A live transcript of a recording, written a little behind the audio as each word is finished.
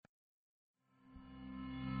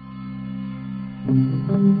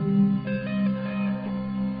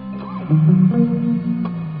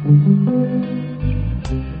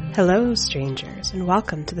Hello, strangers, and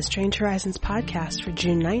welcome to the Strange Horizons podcast for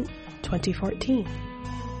June 9th, 2014.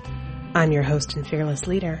 I'm your host and fearless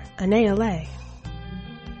leader, Anaea Lay.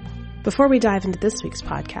 Before we dive into this week's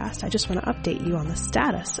podcast, I just want to update you on the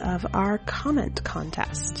status of our comment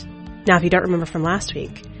contest. Now, if you don't remember from last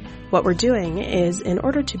week, what we're doing is, in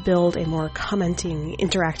order to build a more commenting,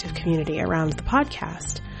 interactive community around the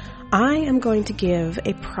podcast, I am going to give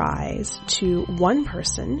a prize to one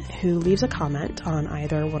person who leaves a comment on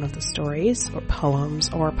either one of the stories or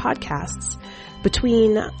poems or podcasts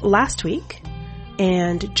between last week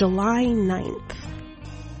and July 9th.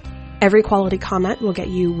 Every quality comment will get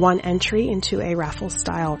you one entry into a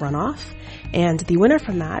raffle-style runoff, and the winner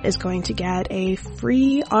from that is going to get a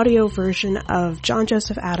free audio version of John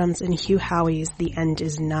Joseph Adams and Hugh Howey's The End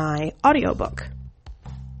Is Nigh audiobook.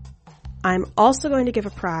 I'm also going to give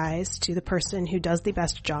a prize to the person who does the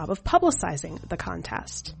best job of publicizing the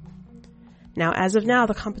contest. Now, as of now,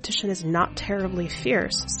 the competition is not terribly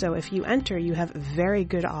fierce, so if you enter, you have very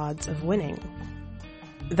good odds of winning.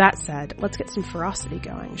 That said, let's get some ferocity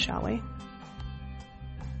going, shall we?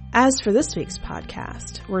 As for this week's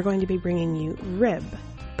podcast, we're going to be bringing you Rib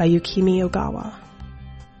by Yukimi Ogawa.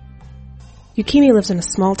 Yukimi lives in a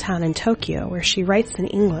small town in Tokyo where she writes in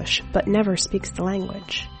English but never speaks the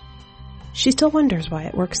language. She still wonders why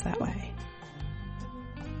it works that way.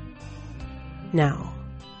 Now,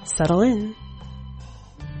 settle in.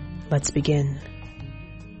 Let's begin.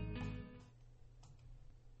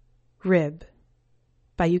 Rib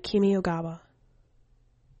by Yukimi Ogawa.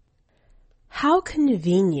 How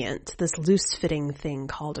convenient, this loose-fitting thing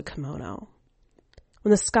called a kimono.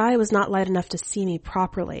 When the sky was not light enough to see me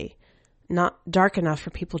properly, not dark enough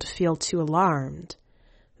for people to feel too alarmed,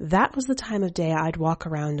 that was the time of day I'd walk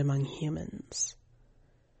around among humans.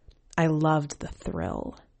 I loved the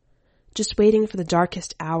thrill. Just waiting for the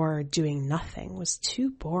darkest hour doing nothing was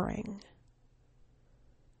too boring.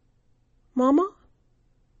 Mama?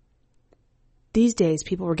 These days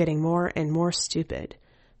people were getting more and more stupid,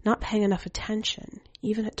 not paying enough attention,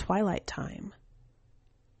 even at twilight time.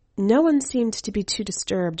 No one seemed to be too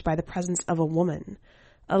disturbed by the presence of a woman,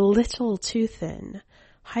 a little too thin,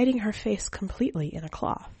 hiding her face completely in a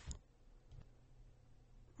cloth.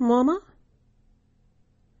 Mama?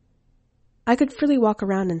 I could freely walk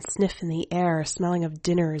around and sniff in the air, smelling of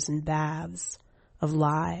dinners and baths, of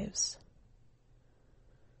lives.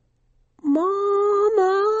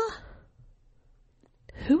 Mama?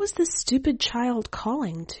 Who was this stupid child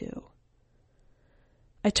calling to?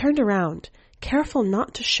 I turned around, careful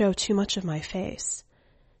not to show too much of my face,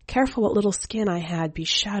 careful what little skin I had be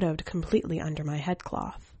shadowed completely under my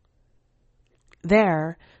headcloth.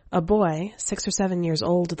 There, a boy, 6 or 7 years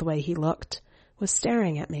old the way he looked, was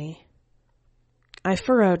staring at me. I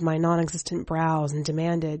furrowed my non-existent brows and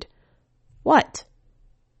demanded, "What?"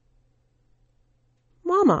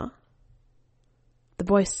 "Mama." The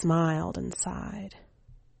boy smiled and sighed.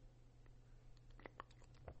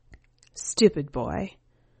 Stupid boy.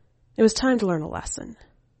 It was time to learn a lesson.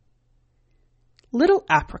 "Little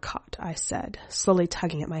apricot," I said, slowly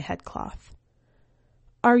tugging at my headcloth.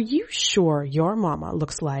 "Are you sure your mama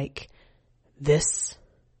looks like this?"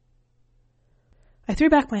 I threw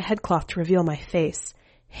back my headcloth to reveal my face,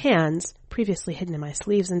 hands, previously hidden in my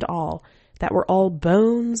sleeves and all, that were all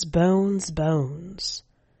bones, bones, bones.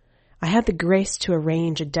 I had the grace to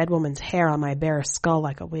arrange a dead woman's hair on my bare skull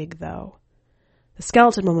like a wig, though. The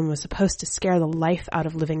skeleton woman was supposed to scare the life out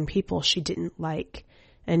of living people she didn't like,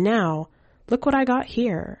 and now, look what I got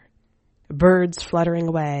here. Birds fluttering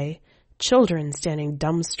away, children standing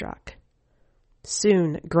dumbstruck.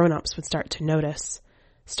 Soon, grown-ups would start to notice,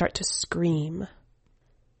 start to scream.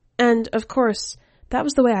 And, of course, that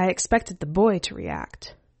was the way I expected the boy to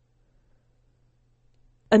react.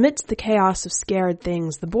 Amidst the chaos of scared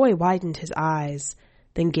things, the boy widened his eyes,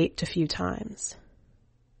 then gaped a few times.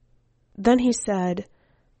 Then he said,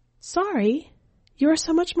 "Sorry, you are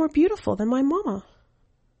so much more beautiful than my mama."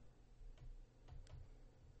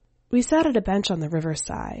 We sat at a bench on the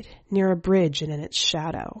riverside, near a bridge and in its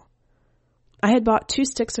shadow. I had bought 2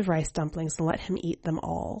 sticks of rice dumplings and let him eat them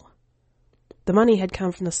all. The money had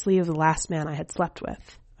come from the sleeve of the last man I had slept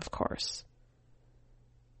with, of course.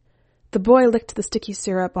 The boy licked the sticky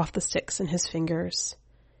syrup off the sticks in his fingers.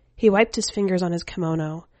 He wiped his fingers on his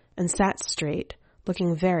kimono and sat straight,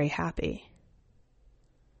 looking very happy.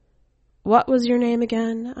 "What was your name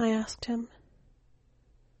again?" I asked him.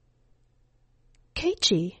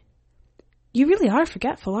 "Keiichi. You really are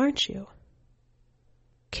forgetful, aren't you?"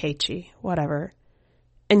 "Keiichi, whatever.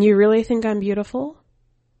 And you really think I'm beautiful?"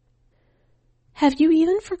 Have you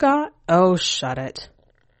even forgot? Oh, shut it.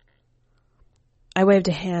 I waved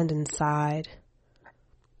a hand and sighed.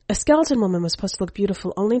 A skeleton woman was supposed to look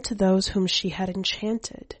beautiful only to those whom she had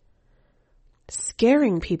enchanted.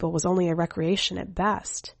 Scaring people was only a recreation at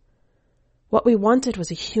best. What we wanted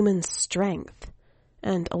was a human strength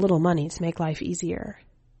and a little money to make life easier.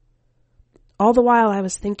 All the while I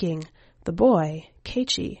was thinking, the boy,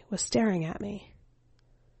 Keiichi, was staring at me.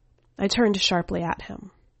 I turned sharply at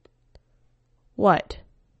him. What?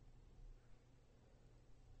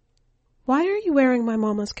 Why are you wearing my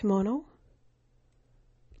mama's kimono?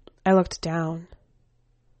 I looked down.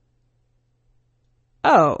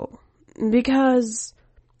 Oh, because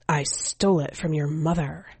I stole it from your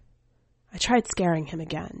mother. I tried scaring him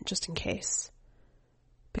again, just in case.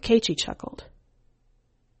 But Keiichi chuckled.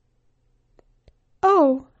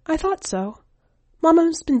 Oh, I thought so.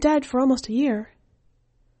 Mama's been dead for almost a year.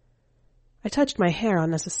 I touched my hair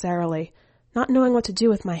unnecessarily, not knowing what to do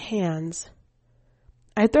with my hands.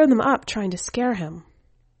 I had thrown them up, trying to scare him.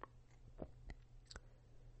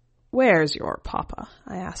 Where's your papa?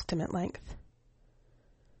 I asked him at length.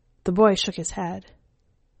 The boy shook his head.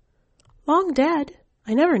 Long dead.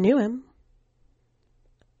 I never knew him.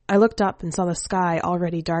 I looked up and saw the sky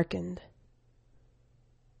already darkened.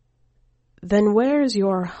 Then where's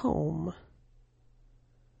your home?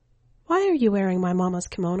 Why are you wearing my mama's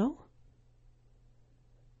kimono?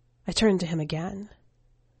 I turned to him again.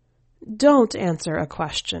 Don't answer a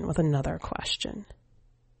question with another question.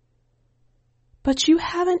 But you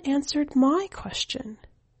haven't answered my question.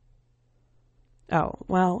 Oh,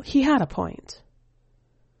 well, he had a point.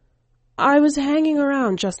 I was hanging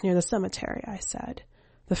around just near the cemetery, I said,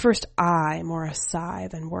 the first I more a sigh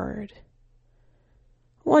than word.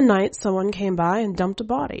 One night someone came by and dumped a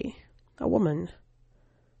body, a woman.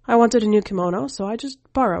 I wanted a new kimono, so I just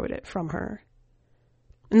borrowed it from her.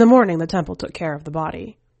 In the morning, the temple took care of the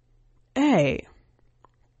body. Hey.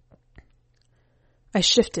 I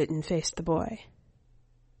shifted and faced the boy.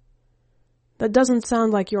 That doesn't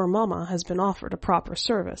sound like your mama has been offered a proper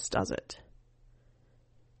service, does it?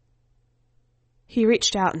 He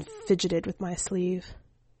reached out and fidgeted with my sleeve.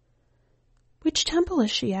 Which temple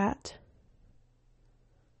is she at?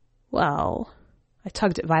 Well, I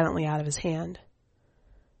tugged it violently out of his hand.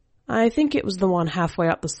 I think it was the one halfway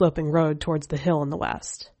up the sloping road towards the hill in the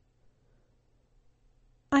west.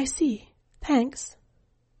 I see. Thanks.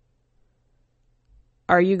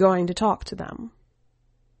 Are you going to talk to them?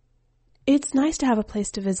 It's nice to have a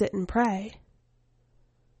place to visit and pray.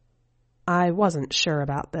 I wasn't sure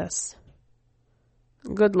about this.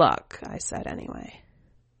 Good luck, I said anyway.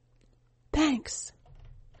 Thanks.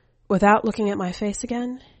 Without looking at my face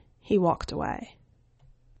again, he walked away.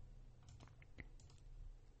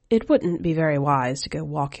 It wouldn't be very wise to go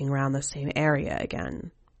walking around the same area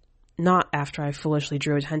again. Not after I foolishly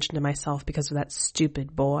drew attention to myself because of that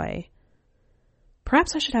stupid boy.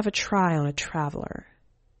 Perhaps I should have a try on a traveler.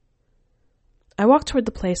 I walked toward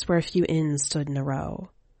the place where a few inns stood in a row.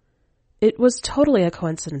 It was totally a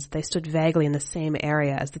coincidence that they stood vaguely in the same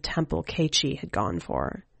area as the temple Keiichi had gone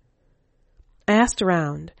for. I asked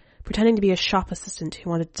around, pretending to be a shop assistant who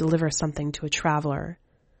wanted to deliver something to a traveler,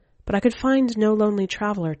 but I could find no lonely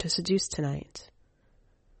traveler to seduce tonight.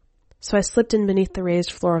 So I slipped in beneath the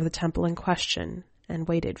raised floor of the temple in question and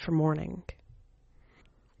waited for morning.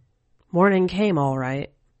 Morning came all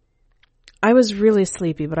right. I was really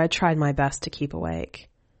sleepy, but I tried my best to keep awake.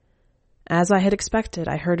 As I had expected,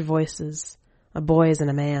 I heard voices, a boy's and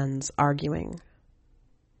a man's, arguing.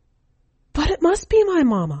 But it must be my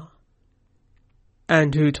mama.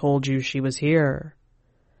 And who told you she was here?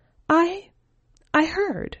 I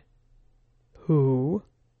heard. Who?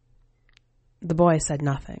 The boy said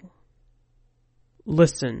nothing.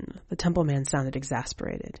 Listen, the temple man sounded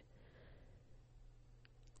exasperated.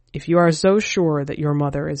 If you are so sure that your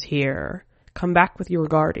mother is here, come back with your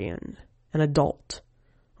guardian, an adult.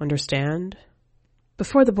 Understand?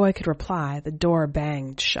 Before the boy could reply, the door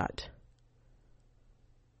banged shut.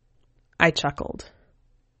 I chuckled.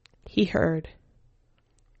 He heard.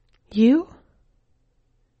 You?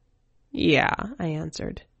 Yeah, I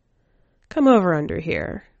answered. Come over under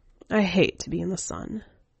here. I hate to be in the sun.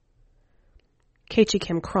 Keiichi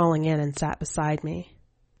came crawling in and sat beside me.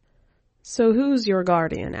 So who's your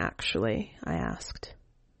guardian, actually? I asked.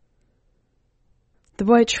 The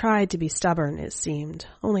boy tried to be stubborn, it seemed,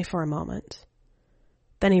 only for a moment.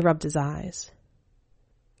 Then he rubbed his eyes.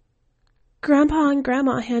 Grandpa and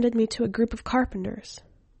Grandma handed me to a group of carpenters.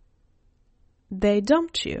 They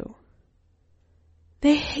dumped you.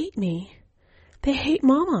 They hate me. They hate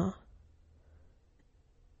Mama.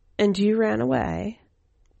 And you ran away?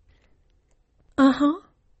 Uh-huh.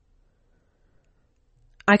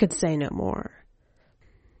 I could say no more.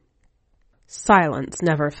 Silence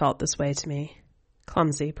never felt this way to me.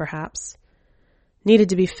 Clumsy, perhaps. Needed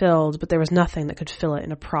to be filled, but there was nothing that could fill it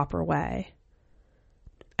in a proper way.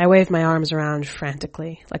 I waved my arms around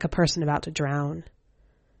frantically, like a person about to drown.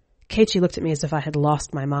 Keiichi looked at me as if I had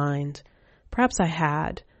lost my mind. Perhaps I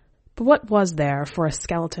had, but what was there for a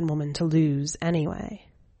skeleton woman to lose anyway?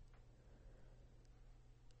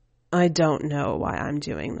 I don't know why I'm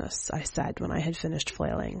doing this, I said when I had finished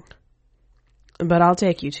flailing. But I'll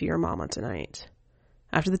take you to your mama tonight,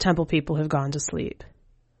 after the temple people have gone to sleep.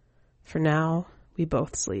 For now, we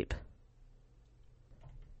both sleep.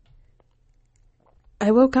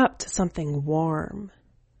 I woke up to something warm.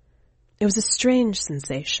 It was a strange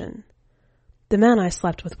sensation. The man I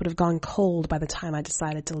slept with would have gone cold by the time I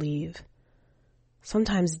decided to leave.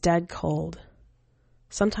 Sometimes dead cold.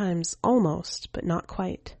 Sometimes almost, but not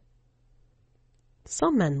quite.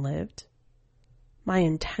 Some men lived. My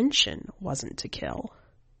intention wasn't to kill.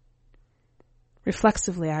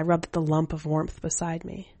 Reflexively, I rubbed at the lump of warmth beside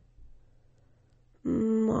me.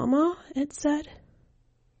 "Mama," it said.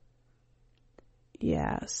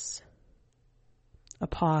 "Yes." A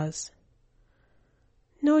pause.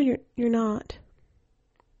 "No, you're not."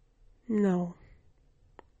 "No."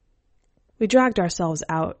 We dragged ourselves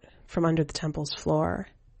out from under the temple's floor.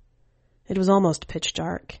 It was almost pitch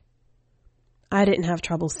dark. I didn't have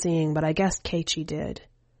trouble seeing, but I guessed Keiichi did.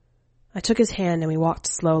 I took his hand and we walked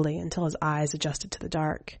slowly until his eyes adjusted to the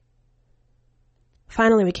dark.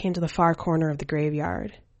 Finally, we came to the far corner of the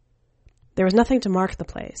graveyard. There was nothing to mark the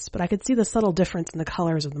place, but I could see the subtle difference in the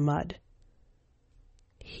colors of the mud.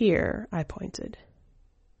 "Here," I pointed.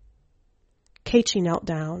 Keiichi knelt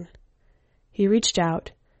down. He reached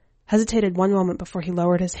out, hesitated one moment before he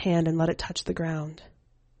lowered his hand and let it touch the ground.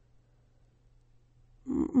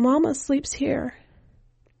 "Mama sleeps here."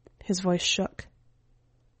 His voice shook.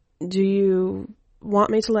 "Do you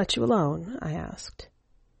want me to let you alone?" I asked.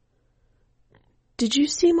 "Did you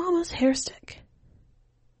see Mama's hair stick?"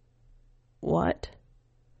 "What?"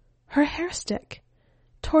 "Her hair stick.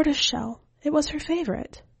 Tortoise shell. It was her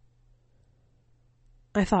favorite."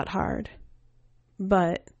 I thought hard.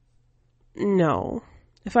 But, no.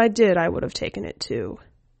 If I did, I would have taken it too.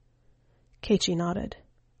 Keiichi nodded.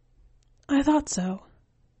 "I thought so."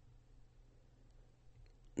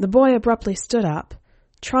 The boy abruptly stood up,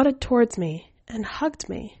 trotted towards me, and hugged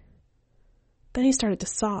me. Then he started to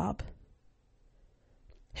sob.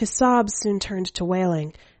 His sobs soon turned to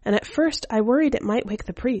wailing, and at first I worried it might wake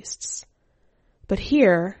the priests. But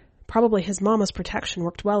here, probably his mama's protection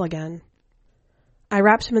worked well again. I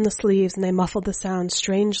wrapped him in the sleeves and they muffled the sound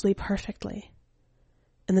strangely perfectly.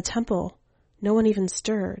 In the temple, no one even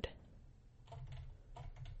stirred.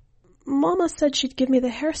 "Mama said she'd give me the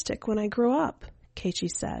hair stick when I grew up," Keiichi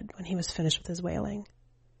said when he was finished with his wailing.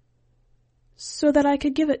 "So that I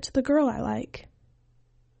could give it to the girl I like."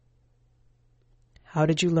 "How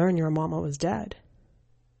did you learn your mama was dead?"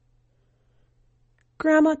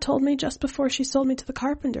 "Grandma told me just before she sold me to the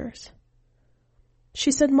carpenters.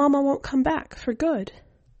 She said Mama won't come back for good.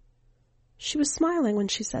 She was smiling when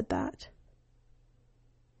she said that."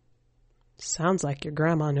 "Sounds like your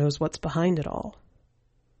grandma knows what's behind it all."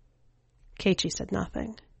 Keiichi said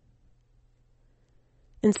nothing.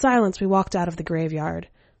 In silence, we walked out of the graveyard,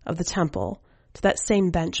 of the temple, to that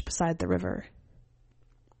same bench beside the river.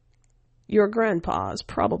 "Your grandpa's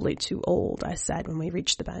probably too old," I said when we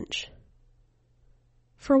reached the bench.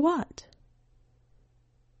 "For what?"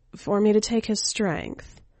 "For me to take his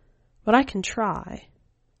strength. But I can try.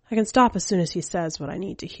 I can stop as soon as he says what I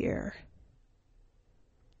need to hear."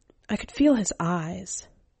 I could feel his eyes.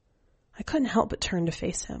 I couldn't help but turn to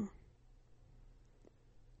face him.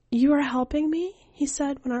 "You are helping me?" he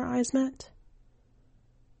said when our eyes met.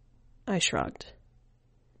 I shrugged.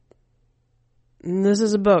 "This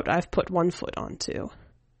is a boat I've put one foot onto.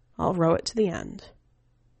 I'll row it to the end."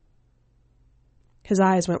 His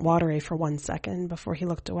eyes went watery for 1 second before he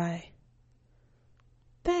looked away.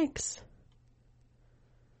 "Thanks."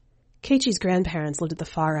 Keiichi's grandparents lived at the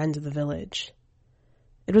far end of the village.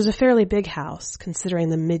 It was a fairly big house, considering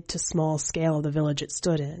the mid to small scale of the village it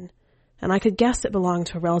stood in, and I could guess it belonged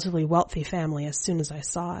to a relatively wealthy family as soon as I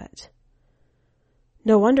saw it.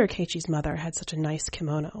 No wonder Keiichi's mother had such a nice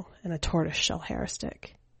kimono and a tortoise-shell hair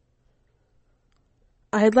stick.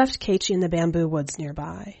 I had left Keiichi in the bamboo woods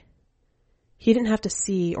nearby. He didn't have to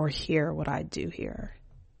see or hear what I'd do here.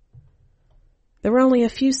 There were only a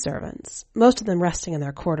few servants, most of them resting in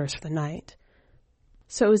their quarters for the night,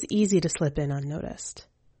 so it was easy to slip in unnoticed.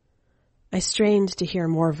 I strained to hear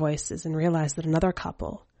more voices and realized that another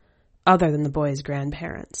couple, other than the boy's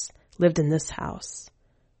grandparents, lived in this house.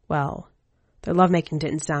 Well, Their lovemaking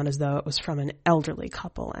didn't sound as though it was from an elderly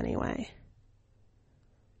couple anyway.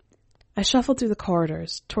 I shuffled through the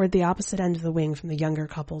corridors toward the opposite end of the wing from the younger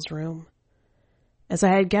couple's room. As I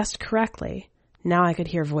had guessed correctly, now I could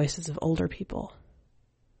hear voices of older people.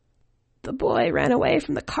 "The boy ran away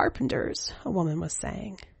from the carpenters," a woman was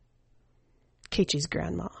saying. Keiichi's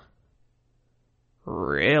grandma.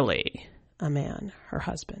 "Really?" a man, her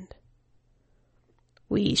husband.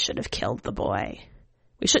 "We should have killed the boy.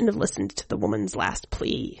 We shouldn't have listened to the woman's last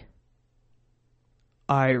plea."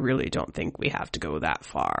 "I really don't think we have to go that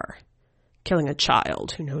far. Killing a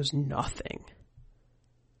child who knows nothing."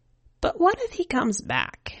 "But what if he comes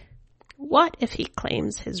back? What if he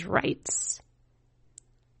claims his rights?"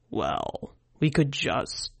 "Well, we could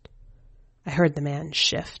just..." I heard the man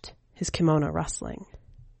shift, his kimono rustling.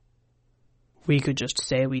 "We could just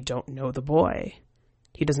say we don't know the boy.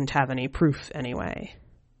 He doesn't have any proof anyway."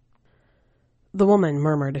 The woman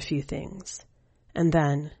murmured a few things, and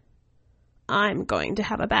then, "I'm going to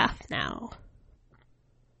have a bath now."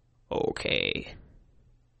 "Okay."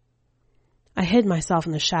 I hid myself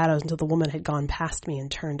in the shadows until the woman had gone past me and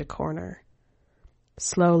turned a corner.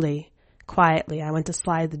 Slowly, quietly, I went to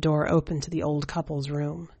slide the door open to the old couple's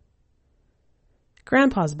room.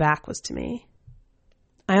 Grandpa's back was to me.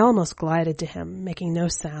 I almost glided to him, making no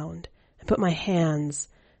sound, and put my hands,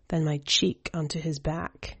 then my cheek onto his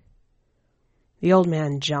back. The old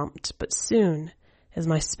man jumped, but soon, as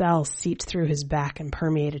my spell seeped through his back and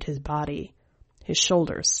permeated his body, his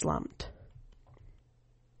shoulders slumped.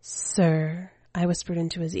 "Sir," I whispered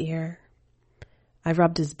into his ear. I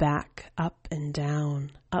rubbed his back, up and down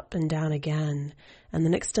again, and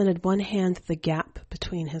then extended one hand through the gap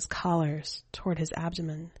between his collars toward his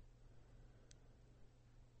abdomen.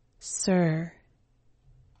 Sir,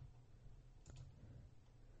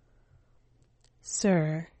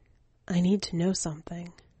 I need to know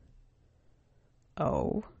something."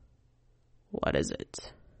 "Oh? What is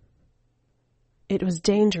it?" It was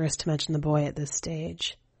dangerous to mention the boy at this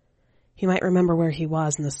stage. He might remember where he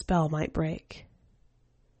was and the spell might break.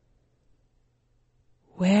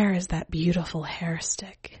 "Where is that beautiful hair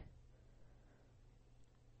stick?"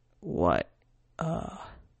 "What,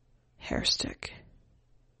 hair stick?"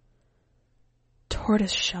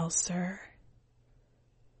 "Tortoise shell, sir."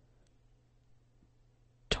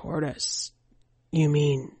 "Tortoise? You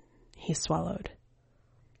mean..." He swallowed.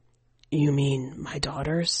 "You mean my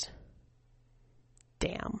daughter's?"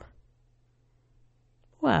 "Damn."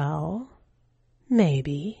 "Well,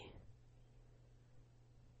 maybe."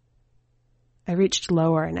 I reached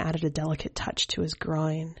lower and added a delicate touch to his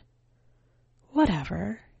groin.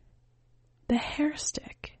 "Whatever. The hair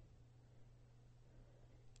stick."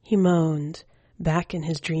 He moaned, back in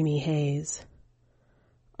his dreamy haze.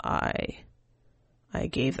 I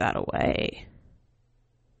gave that away."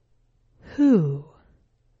 "Who?"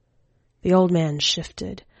 The old man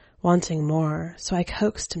shifted, wanting more, so I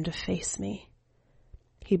coaxed him to face me.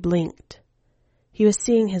 He blinked. He was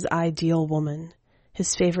seeing his ideal woman,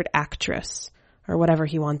 his favorite actress, or whatever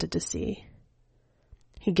he wanted to see.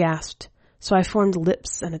 He gasped, so I formed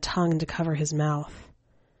lips and a tongue to cover his mouth.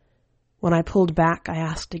 When I pulled back, I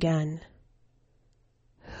asked again,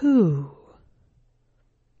 "Who?"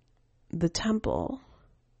 "The temple."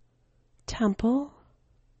 "Temple?"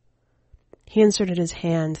 He inserted his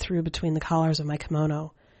hand through between the collars of my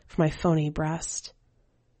kimono for my phony breast.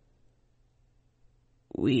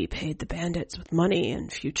 "We paid the bandits with money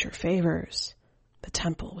and future favors, the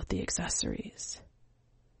temple with the accessories."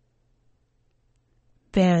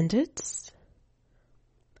 "Bandits?"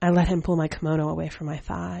 I let him pull my kimono away from my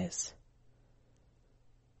thighs.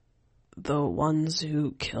 "The ones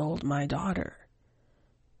who killed my daughter."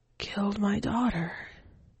 "Killed my daughter?"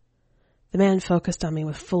 The man focused on me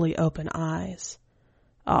with fully open eyes.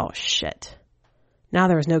 Oh, shit. Now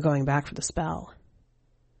there was no going back for the spell.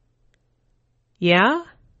 "Yeah?"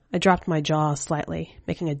 I dropped my jaw slightly,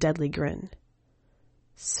 making a deadly grin.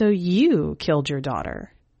 "So you killed your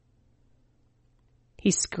daughter?"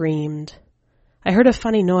 He screamed. I heard a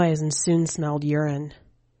funny noise and soon smelled urine.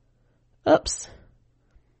 "Oops.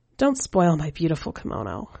 Don't spoil my beautiful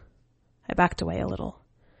kimono." I backed away a little.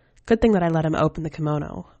 Good thing that I let him open the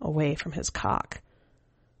kimono, away from his cock.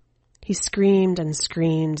 He screamed and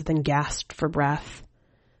screamed, then gasped for breath.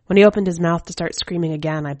 When he opened his mouth to start screaming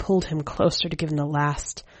again, I pulled him closer to give him the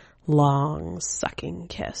last, long, sucking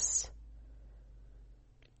kiss.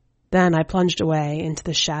 Then I plunged away into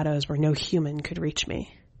the shadows where no human could reach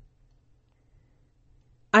me.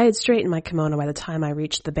 I had straightened my kimono by the time I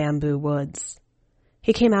reached the bamboo woods.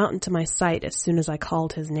 He came out into my sight as soon as I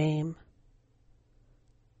called his name.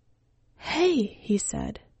 "Hey," he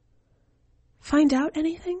said. "Find out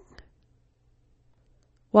anything?"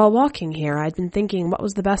 While walking here, I'd been thinking what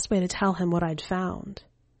was the best way to tell him what I'd found.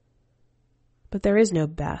 But there is no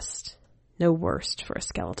best, no worst for a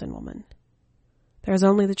skeleton woman. There's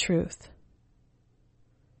only the truth.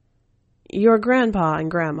 Your grandpa and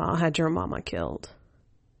grandma had your mama killed.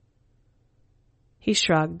 He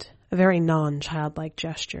shrugged, a very non-childlike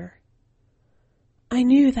gesture. I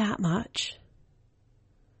knew that much.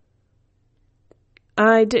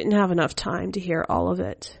 I didn't have enough time to hear all of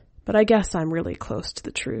it, but I guess I'm really close to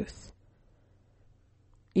the truth.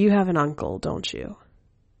 You have an uncle, don't you?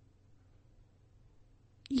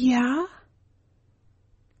 Yeah?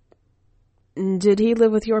 Did he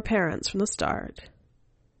live with your parents from the start?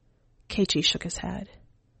 Keiichi shook his head.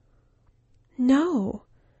 No.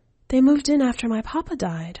 They moved in after my papa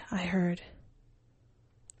died, I heard.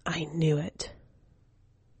 I knew it.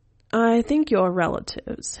 I think your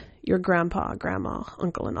relatives, your grandpa, grandma,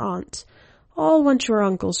 uncle, and aunt, all want your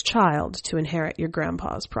uncle's child to inherit your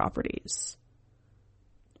grandpa's properties.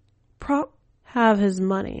 Have his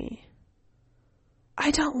money.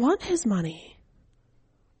 I don't want his money.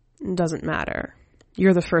 Doesn't matter.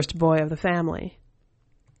 You're the first boy of the family.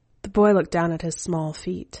 The boy looked down at his small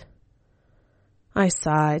feet. I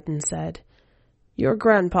sighed and said, Your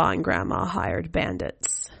grandpa and grandma hired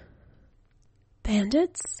bandits.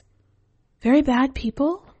 Bandits? Very bad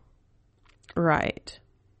people? Right.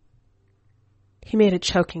 He made a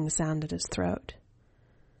choking sound at his throat.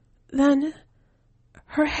 Then,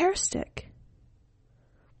 her hair stick.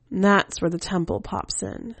 That's where the temple pops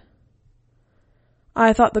in.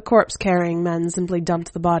 I thought the corpse-carrying men simply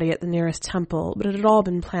dumped the body at the nearest temple, but it had all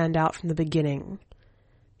been planned out from the beginning.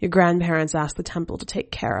 Your grandparents asked the temple to take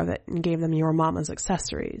care of it and gave them your mama's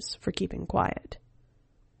accessories for keeping quiet.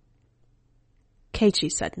 Keiichi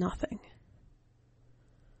said nothing.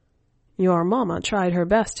 Your mama tried her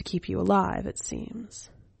best to keep you alive, it seems.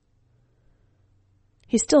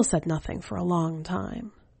 He still said nothing for a long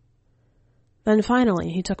time. Then finally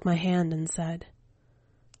he took my hand and said,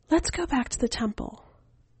 Let's go back to the temple.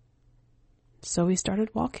 So we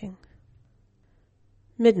started walking.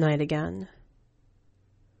 Midnight again.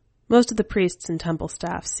 Most of the priests and temple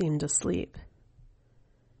staff seemed asleep.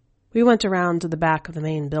 We went around to the back of the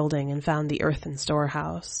main building and found the earthen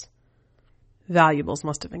storehouse. Valuables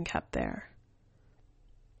must have been kept there.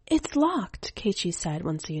 It's locked, Keiichi said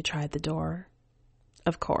once he had tried the door.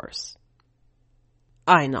 Of course.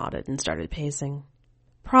 I nodded and started pacing.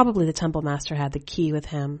 Probably the temple master had the key with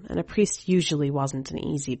him, and a priest usually wasn't an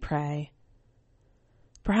easy prey.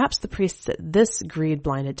 Perhaps the priests at this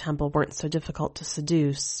greed-blinded temple weren't so difficult to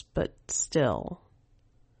seduce, but still.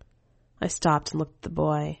 I stopped and looked at the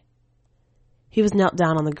boy. He was knelt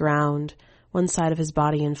down on the ground, one side of his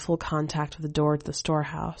body in full contact with the door to the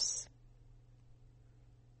storehouse.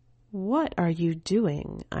 What are you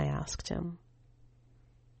doing? I asked him.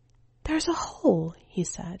 There's a hole, he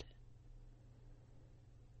said.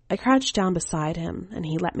 I crouched down beside him, and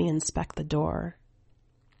he let me inspect the door.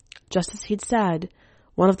 Just as he'd said,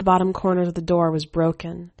 one of the bottom corners of the door was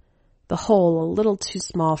broken, the hole a little too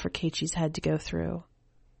small for Keiichi's head to go through.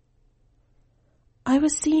 I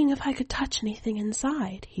was seeing if I could touch anything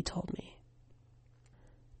inside, he told me.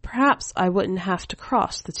 Perhaps I wouldn't have to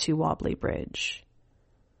cross the too-wobbly bridge.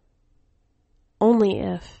 Only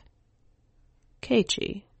if...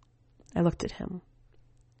 Keiichi, I looked at him.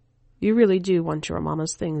 You really do want your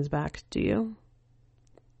mama's things back, do you?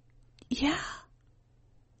 Yeah.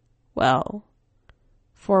 Well,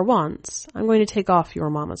 for once, I'm going to take off your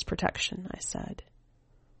mama's protection, I said.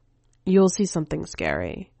 You'll see something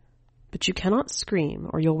scary, but you cannot scream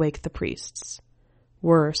or you'll wake the priests.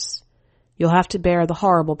 Worse, you'll have to bear the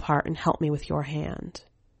horrible part and help me with your hand.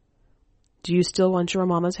 Do you still want your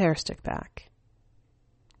mama's hair stick back?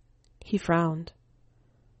 He frowned.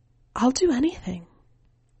 I'll do anything.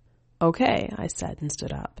 Okay, I said and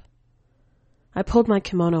stood up. I pulled my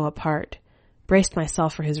kimono apart, braced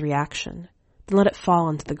myself for his reaction, then let it fall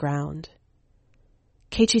onto the ground.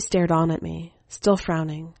 Keiichi stared on at me, still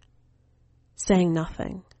frowning, saying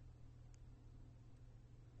nothing.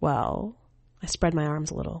 Well, I spread my arms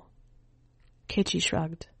a little. Keiichi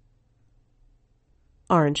shrugged.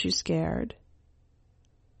 Aren't you scared?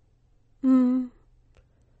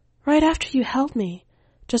 Right after you held me,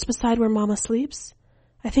 just beside where Mama sleeps,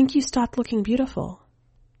 I think you stopped looking beautiful.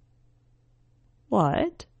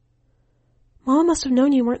 What? Mama must have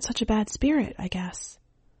known you weren't such a bad spirit, I guess.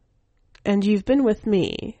 And you've been with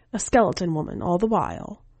me, a skeleton woman, all the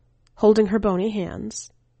while, holding her bony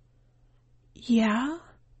hands. Yeah?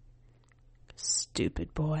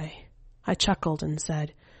 Stupid boy. I chuckled and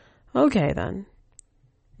said, Okay then.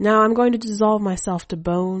 Now I'm going to dissolve myself to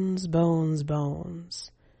bones, bones,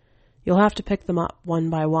 bones. You'll have to pick them up one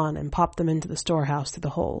by one and pop them into the storehouse through the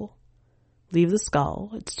hole. Leave the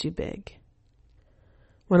skull, it's too big.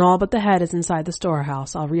 When all but the head is inside the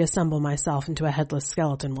storehouse, I'll reassemble myself into a headless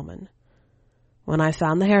skeleton woman. When I've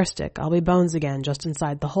found the hair stick, I'll be bones again just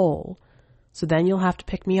inside the hole, so then you'll have to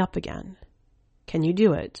pick me up again. Can you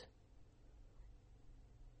do it?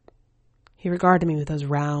 He regarded me with those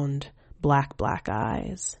round, black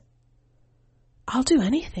eyes. I'll do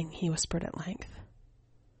anything, he whispered at length.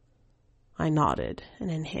 I nodded and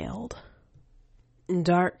inhaled.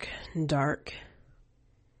 Dark.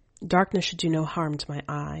 Darkness should do no harm to my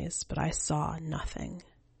eyes, but I saw nothing.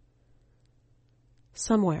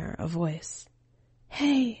 Somewhere, a voice.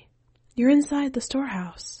 Hey, you're inside the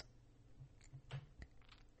storehouse.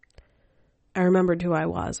 I remembered who I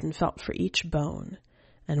was and felt for each bone,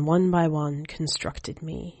 and one by one constructed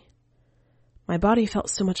me. My body felt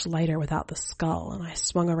so much lighter without the skull, and I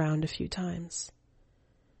swung around a few times.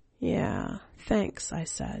 Yeah, thanks, I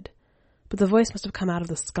said, but the voice must have come out of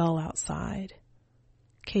the skull outside.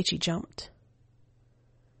 Keiichi jumped.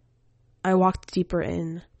 I walked deeper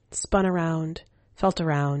in, spun around, felt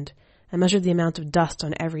around, and measured the amount of dust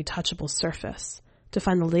on every touchable surface to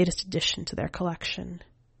find the latest addition to their collection.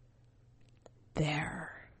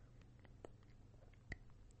 There.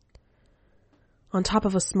 On top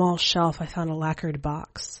of a small shelf, I found a lacquered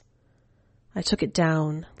box. I took it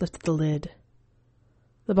down, lifted the lid.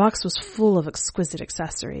 The box was full of exquisite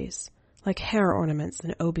accessories, like hair ornaments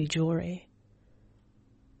and obi jewelry.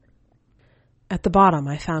 At the bottom,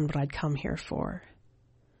 I found what I'd come here for.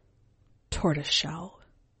 Tortoiseshell.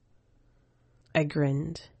 I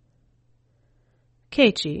grinned.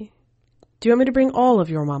 Keiichi, do you want me to bring all of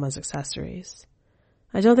your mama's accessories?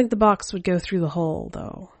 I don't think the box would go through the hole,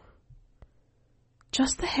 though.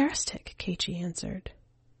 Just the hair stick, Keiichi answered.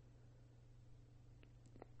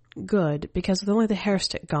 Good, because with only the hair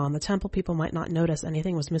stick gone, the temple people might not notice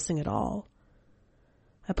anything was missing at all.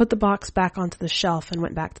 I put the box back onto the shelf and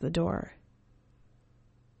went back to the door.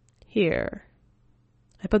 Here.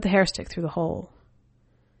 I put the hair stick through the hole.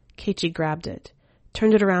 Keiichi grabbed it,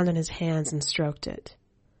 turned it around in his hands and stroked it.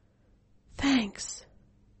 Thanks.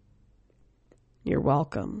 You're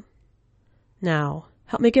welcome. Now,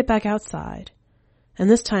 help me get back outside. And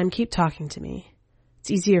this time, keep talking to me.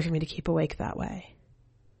 It's easier for me to keep awake that way.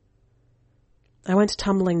 I went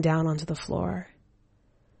tumbling down onto the floor.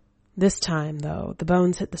 This time, though, the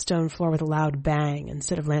bones hit the stone floor with a loud bang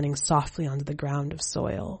instead of landing softly onto the ground of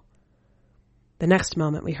soil. The next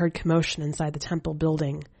moment, we heard commotion inside the temple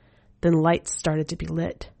building. Then lights started to be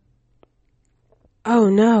lit. Oh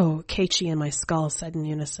no, Keiichi and my skull said in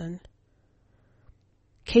unison.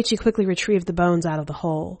 Keiichi quickly retrieved the bones out of the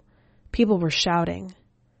hole. People were shouting.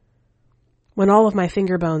 When all of my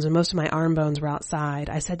finger bones and most of my arm bones were outside,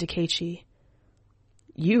 I said to Keiichi,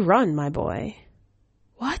 You run, my boy.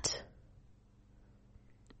 What?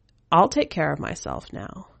 I'll take care of myself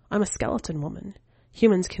now. I'm a skeleton woman.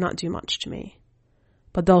 Humans cannot do much to me.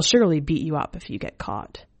 But they'll surely beat you up if you get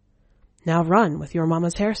caught. Now run with your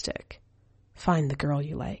mama's hair stick. Find the girl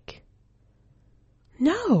you like.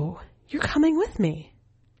 No, you're coming with me.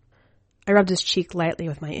 I rubbed his cheek lightly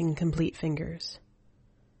with my incomplete fingers.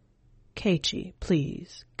 Keiichi,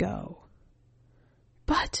 please, go.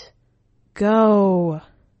 But, go.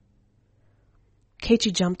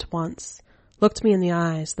 Keiichi jumped once, looked me in the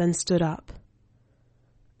eyes, then stood up.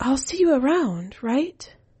 I'll see you around,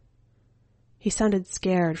 right? He sounded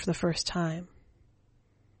scared for the first time.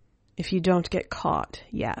 If you don't get caught,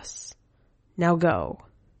 yes. Now go.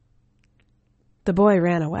 The boy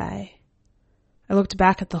ran away. I looked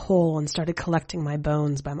back at the hole and started collecting my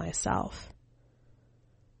bones by myself.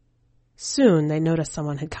 Soon they noticed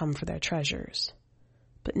someone had come for their treasures.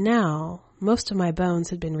 But now, most of my bones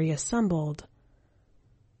had been reassembled.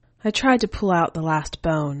 I tried to pull out the last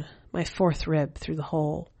bone, my fourth rib, through the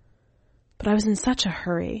hole. But I was in such a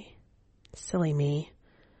hurry. Silly me.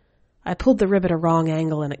 I pulled the rib at a wrong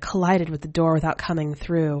angle and it collided with the door without coming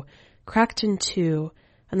through, cracked in two,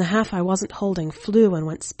 and the half I wasn't holding flew and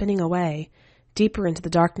went spinning away, deeper into the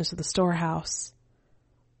darkness of the storehouse.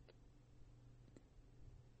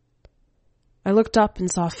 I looked up and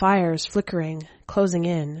saw fires flickering, closing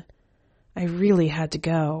in. I really had to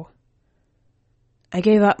go. I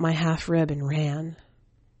gave up my half rib and ran.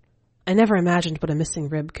 I never imagined what a missing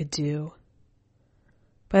rib could do.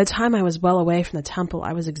 By the time I was well away from the temple,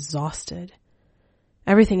 I was exhausted.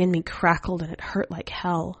 Everything in me crackled and it hurt like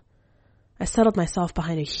hell. I settled myself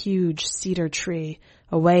behind a huge cedar tree,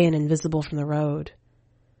 away and invisible from the road.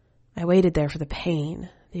 I waited there for the pain,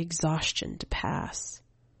 the exhaustion to pass.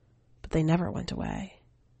 But they never went away.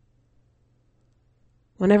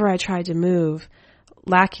 Whenever I tried to move,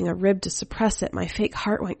 Lacking a rib to suppress it, my fake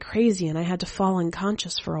heart went crazy and I had to fall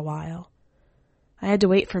unconscious for a while. I had to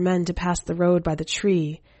wait for men to pass the road by the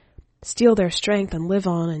tree, steal their strength and live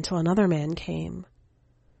on until another man came.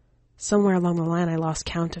 Somewhere along the line I lost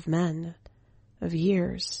count of men, of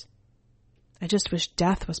years. I just wish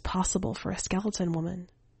death was possible for a skeleton woman.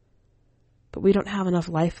 But we don't have enough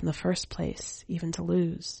life in the first place, even to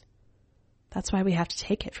lose. That's why we have to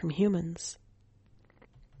take it from humans.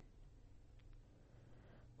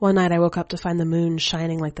 One night I woke up to find the moon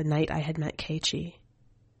shining like the night I had met Keiichi.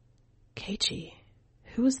 Keiichi?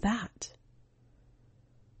 Who was that?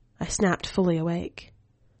 I snapped fully awake.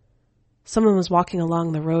 Someone was walking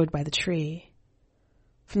along the road by the tree.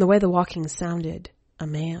 From the way the walking sounded, a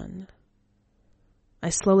man. I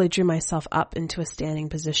slowly drew myself up into a standing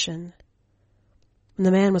position. When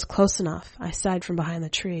the man was close enough, I said from behind the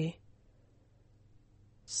tree,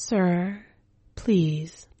 "Sir,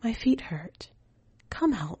 please, my feet hurt.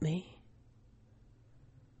 Come help me."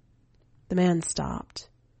 The man stopped.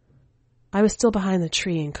 I was still behind the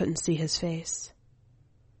tree and couldn't see his face.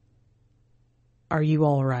 "Are you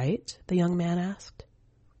all right?" the young man asked.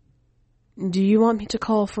 "Do you want me to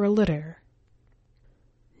call for a litter?"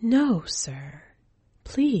 "No, sir.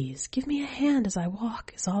 Please, give me a hand as I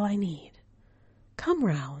walk is all I need. Come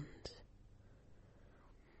round."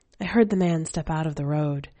 I heard the man step out of the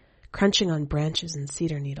road, crunching on branches and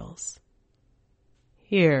cedar needles.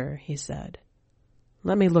 "Here," he said.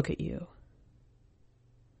 "Let me look at you."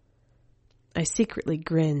 I secretly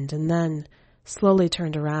grinned and then slowly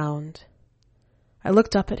turned around. I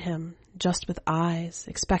looked up at him, just with eyes,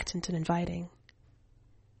 expectant and inviting.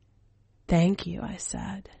 "Thank you," I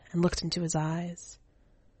said, and looked into his eyes.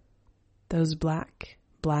 Those black,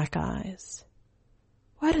 black eyes.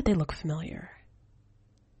 Why did they look familiar?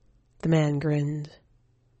 The man grinned.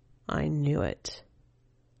 "I knew it."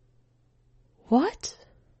 "What?"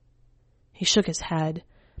 He shook his head,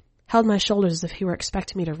 held my shoulders as if he were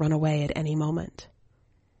expecting me to run away at any moment.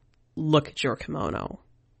 "Look at your kimono.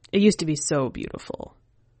 It used to be so beautiful.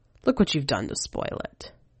 Look what you've done to spoil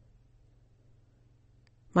it."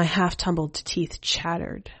 My half-tumbled teeth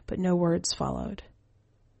chattered, but no words followed.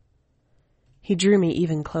 He drew me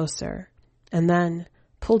even closer, and then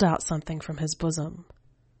pulled out something from his bosom.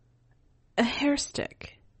 A hair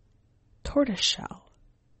stick. Tortoiseshell.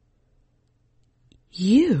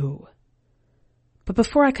 "You!" But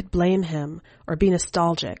before I could blame him, or be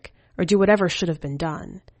nostalgic, or do whatever should have been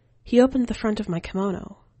done, he opened the front of my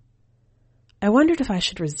kimono. I wondered if I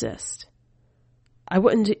should resist. I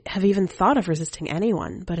wouldn't have even thought of resisting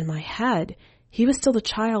anyone, but in my head, he was still the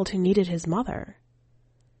child who needed his mother.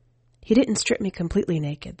 He didn't strip me completely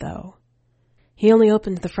naked, though. He only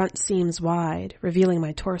opened the front seams wide, revealing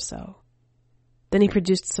my torso. Then he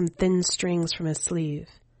produced some thin strings from his sleeve.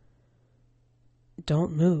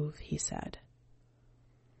 "Don't move," he said.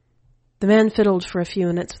 The man fiddled for a few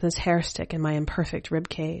minutes with his hair stick in my imperfect rib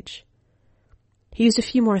cage. He used a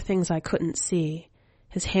few more things I couldn't see,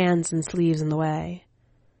 his hands and sleeves in the way.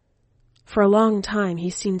 For a long time, he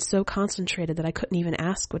seemed so concentrated that I couldn't even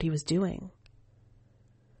ask what he was doing.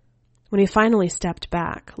 When he finally stepped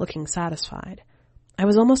back, looking satisfied, I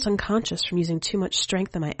was almost unconscious from using too much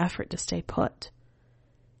strength in my effort to stay put.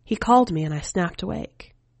 He called me and I snapped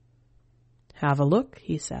awake. "Have a look,"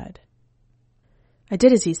 he said. I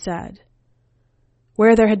did as he said.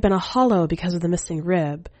 Where there had been a hollow because of the missing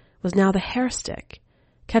rib was now the hair stick,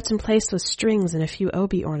 kept in place with strings and a few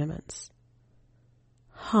obi ornaments.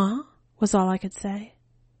 "Huh?" was all I could say.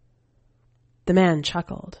 The man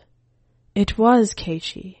chuckled. It was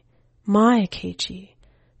Keiichi, my Keiichi,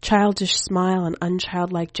 childish smile and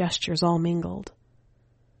unchildlike gestures all mingled.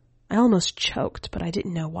 I almost choked, but I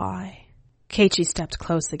didn't know why. Keiichi stepped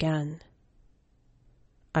close again.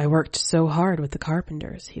 "I worked so hard with the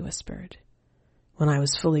carpenters," he whispered. "When I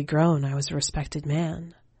was fully grown, I was a respected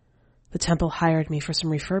man. The temple hired me for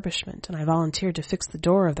some refurbishment, and I volunteered to fix the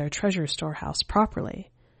door of their treasure storehouse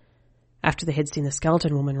properly. After they had seen the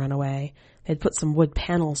skeleton woman run away, they had put some wood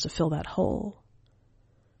panels to fill that hole."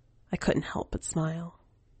 I couldn't help but smile.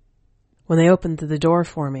 When they opened the door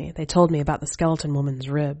for me, they told me about the skeleton woman's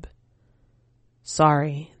rib.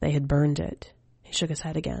 Sorry, they had burned it. He shook his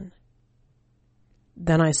head again.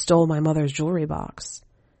 Then I stole my mother's jewelry box,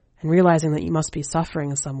 and realizing that you must be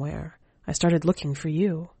suffering somewhere, I started looking for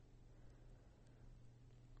you.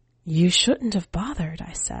 "You shouldn't have bothered,"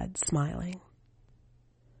 I said, smiling.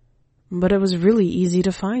 "But it was really easy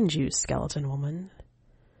to find you, skeleton woman.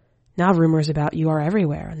 Now rumors about you are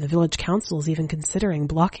everywhere, and the village council is even considering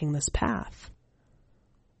blocking this path."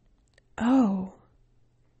 "Oh,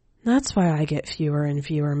 that's why I get fewer and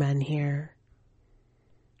fewer men here."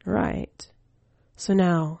 "Right. So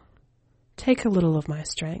now, take a little of my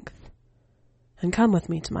strength and come with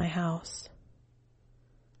me to my house.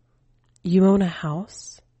 You own a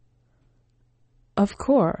house? Of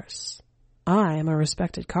course. I am a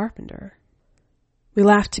respected carpenter. We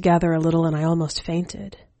laughed together a little and I almost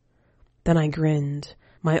fainted. Then I grinned,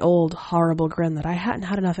 my old horrible grin that I hadn't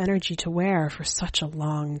had enough energy to wear for such a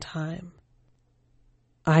long time.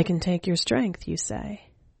 I can take your strength, you say.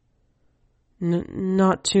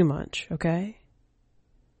 Not too much, okay?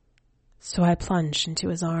 So I plunged into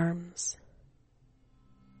his arms.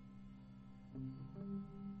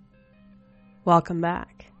 Welcome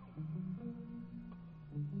back.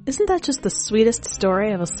 Isn't that just the sweetest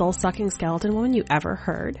story of a soul-sucking skeleton woman you ever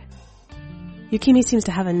heard? Yukimi seems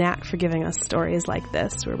to have a knack for giving us stories like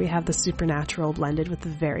this, where we have the supernatural blended with the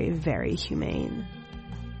very, very humane.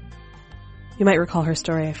 You might recall her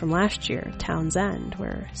story from last year, Town's End,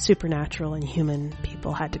 where supernatural and human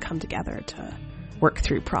people had to come together to work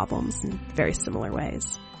through problems in very similar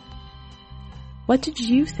ways. What did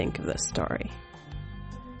you think of this story?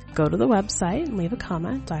 Go to the website and leave a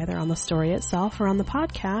comment either on the story itself or on the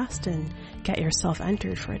podcast and get yourself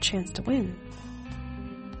entered for a chance to win.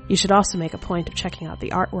 You should also make a point of checking out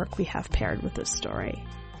the artwork we have paired with this story.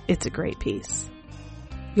 It's a great piece.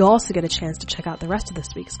 You'll also get a chance to check out the rest of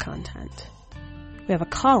this week's content. We have a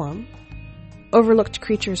column, Overlooked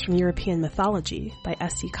Creatures from European Mythology by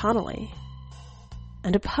S.C. Connolly,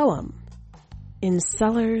 and a poem, In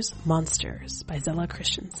Sellers Monsters by Zella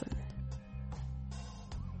Christensen.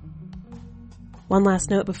 One last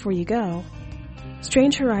note before you go.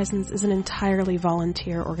 Strange Horizons is an entirely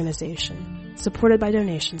volunteer organization, supported by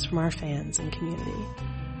donations from our fans and community.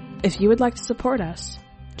 If you would like to support us,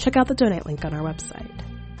 check out the donate link on our website.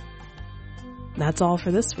 That's all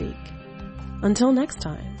for this week. Until next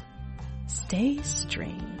time, stay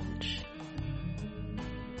strange.